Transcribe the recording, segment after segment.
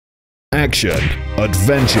Action,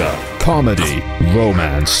 adventure, comedy,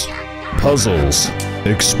 romance, puzzles.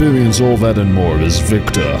 Experience all that and more as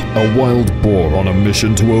Viktor, a wild boar on a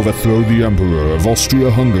mission to overthrow the Emperor of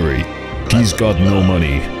Austria-Hungary. He's got no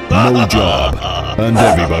money, no job, and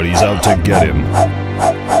everybody's out to get him.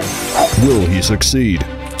 Will he succeed?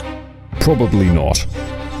 Probably not.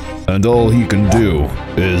 And all he can do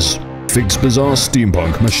is fix bizarre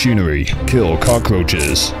steampunk machinery, kill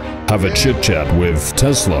cockroaches, have a chit-chat with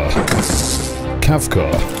Tesla, Kafka,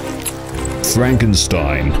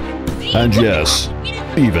 Frankenstein, and yes,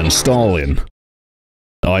 even Stalin.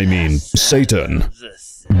 I mean, Satan.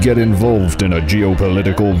 Get involved in a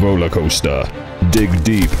geopolitical roller coaster. Dig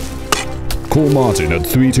deep. Call Martin at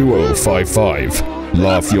 32055.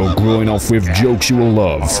 Laugh your groin off with jokes you will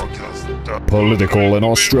love. Political and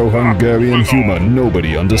Austro-Hungarian humor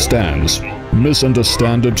nobody understands.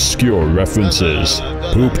 Misunderstand obscure references.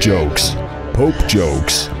 Poop jokes. Pope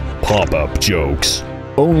jokes. Pop-up jokes.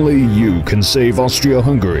 Only you can save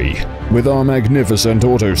Austria-Hungary with our magnificent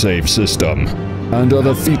autosave system and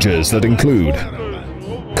other features that include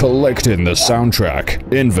collecting the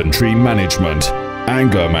soundtrack, inventory management,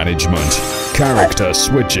 anger management, character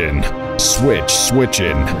switching,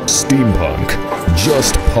 switching, steampunk,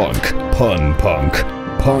 just punk, pun punk,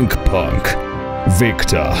 punk punk.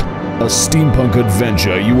 Viktor, a steampunk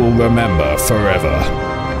adventure you will remember forever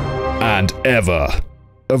and ever.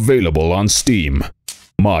 Available on Steam,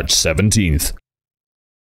 March 17th.